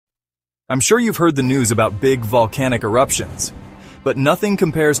I'm sure you've heard the news about big volcanic eruptions, but nothing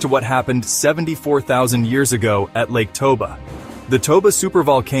compares to what happened 74,000 years ago at Lake Toba. The Toba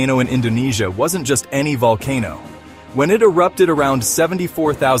Supervolcano in Indonesia wasn't just any volcano. When it erupted around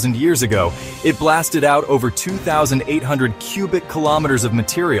 74,000 years ago, it blasted out over 2,800 cubic kilometers of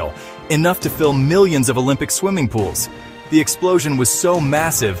material, enough to fill millions of Olympic swimming pools. The explosion was so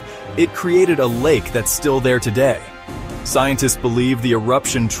massive, it created a lake that's still there today. Scientists believe the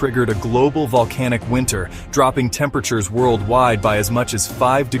eruption triggered a global volcanic winter, dropping temperatures worldwide by as much as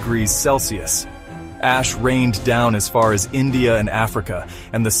 5 degrees Celsius. Ash rained down as far as India and Africa,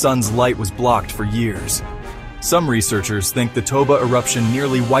 and the sun's light was blocked for years. Some researchers think the Toba eruption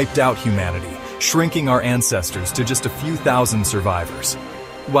nearly wiped out humanity, shrinking our ancestors to just a few thousand survivors.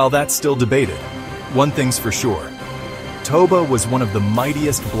 While that's still debated, one thing's for sure: Toba was one of the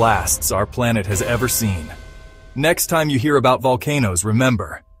mightiest blasts our planet has ever seen. Next time you hear about volcanoes,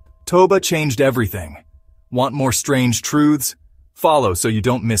 remember, Toba changed everything. Want more strange truths? Follow so you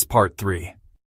don't miss part 3.